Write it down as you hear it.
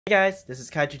Hey guys, this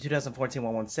is Kaiju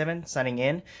 2014-117 signing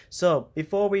in. So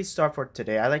before we start for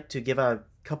today, I'd like to give a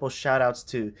couple shout outs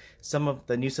to some of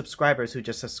the new subscribers who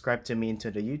just subscribed to me into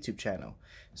the YouTube channel.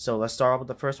 So let's start off with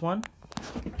the first one.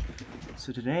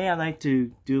 So today I'd like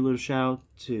to do a little shout out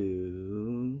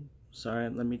to, sorry,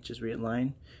 let me just read a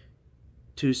line.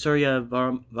 To Surya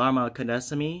Varma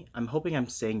Kadesami. I'm hoping I'm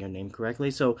saying your name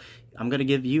correctly. So I'm going to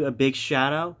give you a big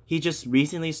shout out. He just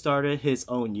recently started his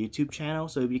own YouTube channel.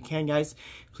 So if you can, guys,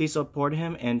 please support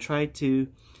him and and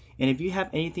if you have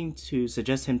anything to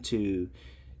suggest him to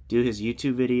do his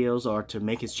YouTube videos or to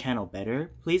make his channel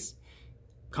better, please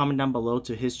comment down below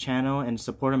to his channel and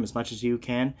support him as much as you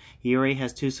can. He already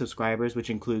has 2 subscribers, which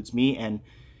includes me and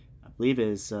I believe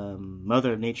his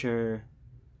Mother Nature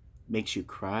Makes You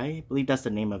Cry. I believe that's the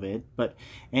name of it. But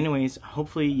anyways,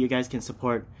 hopefully you guys can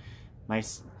support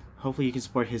hopefully you can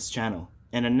support his channel.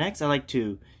 And the next I'd like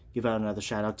to give out another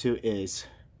shout out to is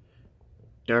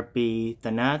Derpy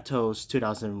Thanatos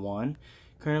 2001.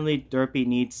 Currently Derpy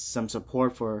needs some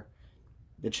support for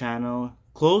the channel,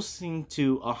 closing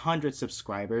to 100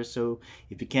 subscribers. So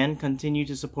if you can, continue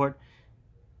to support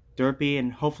Derpy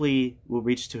and hopefully we'll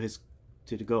reach to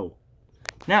the goal.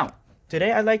 Now,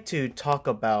 today I'd like to talk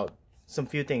about some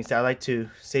few things that I'd like to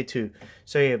say to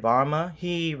Surya Varma.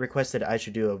 He requested I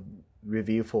should do a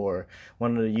review for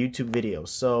one of the YouTube videos.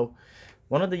 So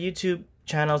one of the YouTube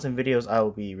channels and videos I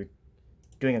will be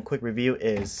doing a quick review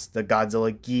is the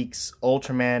Godzilla Geeks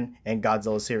Ultraman and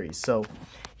Godzilla series. So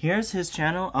here's his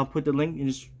channel. I'll put the link in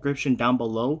the description down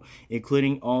below,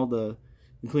 including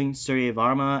Surya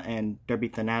Varma and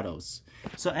Derpy Thanatos.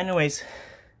 So anyways,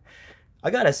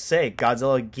 I gotta say,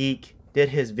 Godzilla Geek did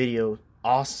his video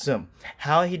awesome.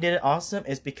 How he did it awesome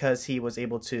is because he was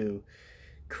able to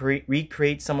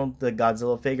recreate some of the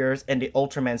Godzilla figures and the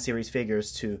Ultraman series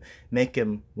figures to make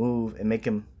him move and make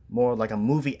him more like a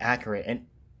movie accurate. And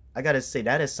I gotta say,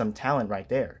 that is some talent right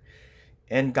there.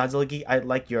 And Godzilla Geek, I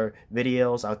like your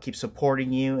videos. I'll keep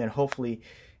supporting you, and hopefully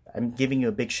I'm giving you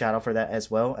a big shout out for that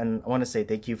as well. And I want to say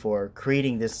thank you for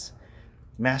creating this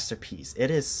masterpiece.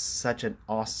 It is such an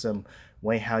awesome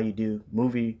way how you do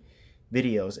movie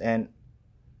videos, and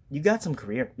you got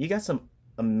some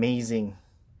amazing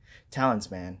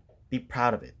talents, man. Be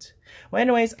proud of it. Well,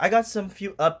 anyways, I got some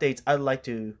few updates I'd like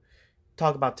to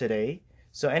talk about today.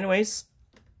 So anyways,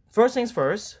 first things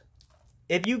first,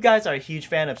 if you guys are a huge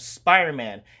fan of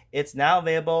Spider-Man, it's now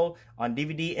available on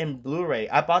DVD and Blu-ray.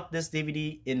 I bought this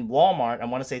DVD in Walmart. I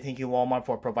want to say thank you, Walmart,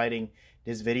 for providing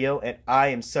this video, and I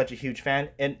am such a huge fan,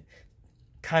 and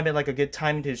kind of like a good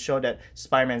time to show that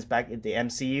Spider-Man's back in the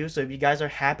MCU. So if you guys are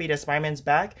happy that Spider-Man's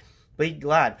back, be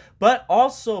glad. But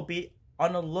also be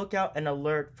on the lookout and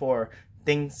alert for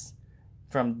things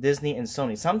from Disney and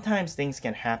Sony. Sometimes things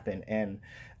can happen, and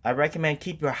I recommend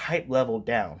keep your hype level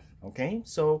down, okay?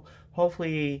 So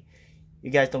hopefully you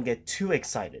guys don't get too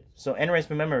excited. So anyways,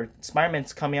 remember,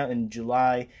 Spider-Man's coming out in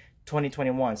July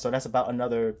 2021. So that's about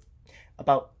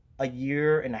a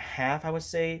year and a half, I would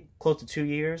say, close to 2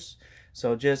 years.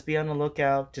 So just be on the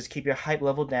lookout. Just keep your hype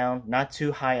level down, not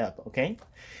too high up, okay?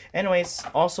 Anyways,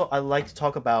 also I'd like to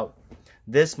talk about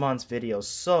this month's video.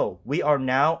 So we are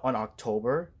now on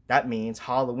October. That means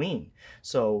Halloween.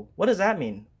 So what does that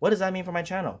mean? What does that mean for my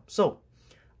channel? So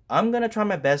I'm gonna try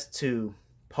my best to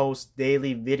post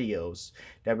daily videos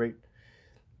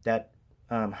that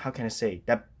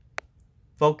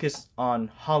focus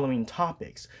on Halloween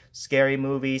topics, scary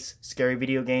movies, scary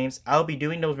video games. I'll be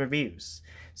doing those reviews.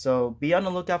 So be on the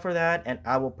lookout for that, and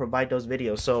I will provide those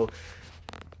videos. So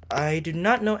I do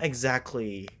not know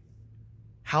exactly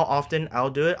how often I'll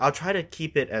do it. I'll try to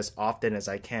keep it as often as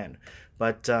I can.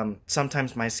 But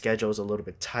sometimes my schedule is a little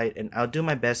bit tight, and I'll do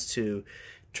my best to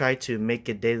try to make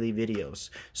it daily videos.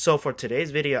 So for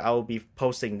today's video, I will be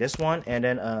posting this one, and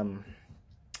then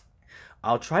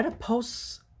I'll try to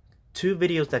post 2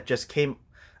 videos that just came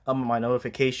up on my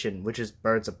notification, which is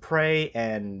Birds of Prey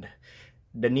and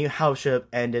the new House Should Have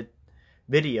Ended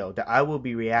video that I will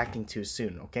be reacting to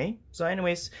soon, okay? So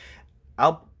anyways,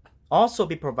 I'll also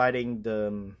be providing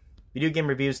the video game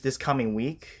reviews this coming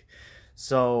week.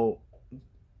 So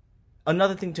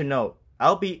another thing to note,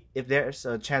 if there's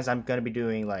a chance I'm going to be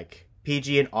doing like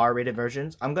PG and R-rated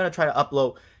versions, I'm going to try to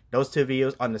upload those 2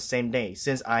 videos on the same day,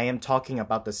 since I am talking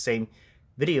about the same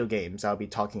video games I'll be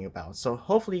talking about. So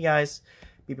hopefully you guys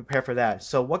be prepared for that.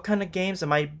 So what kind of games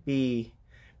am I be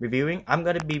reviewing? I'm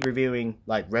going to be reviewing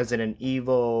like Resident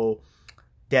Evil,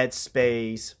 Dead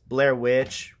Space, Blair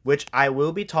Witch, which I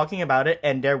will be talking about it,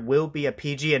 and there will be a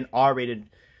PG and R-rated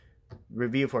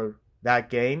review for that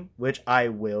game, which I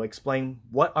will explain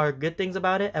what are good things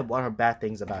about it and what are bad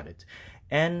things about it.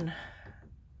 And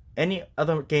any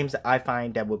other games that I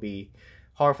find that would be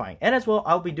horrifying. And as well,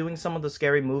 I'll be doing some of the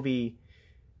scary movie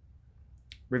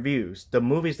reviews. The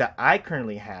movies that I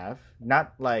currently have,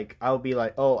 not like I'll be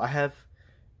like, oh, I have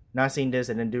not seen this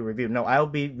and then do a review. No, I'll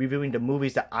be reviewing the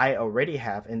movies that I already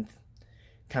have and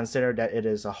consider that it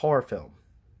is a horror film.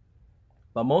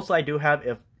 But most I do have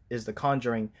is the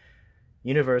Conjuring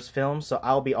universe film, so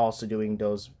I'll be also doing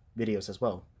those videos as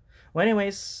well. Well,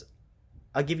 anyways,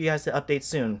 I'll give you guys the update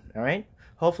soon, alright?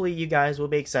 Hopefully you guys will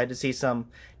be excited to see some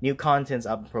new contents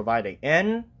I'm providing.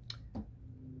 And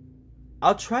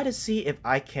I'll try to see if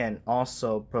I can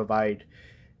also provide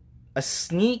a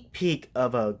sneak peek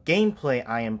of a gameplay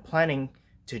I am planning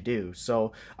to do.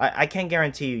 So I can't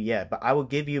guarantee you yet, but I will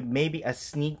give you maybe a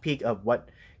sneak peek of what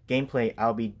gameplay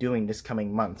I'll be doing this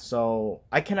coming month. So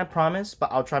I cannot promise,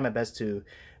 but I'll try my best to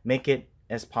make it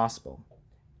as possible.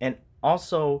 And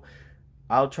also,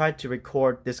 I'll try to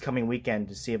record this coming weekend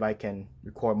to see if I can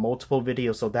record multiple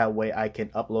videos so that way I can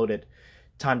upload it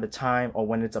time to time or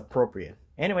when it's appropriate.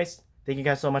 Anyways, thank you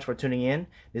guys so much for tuning in.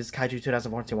 This is Kaiju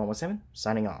 2014-117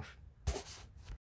 signing off.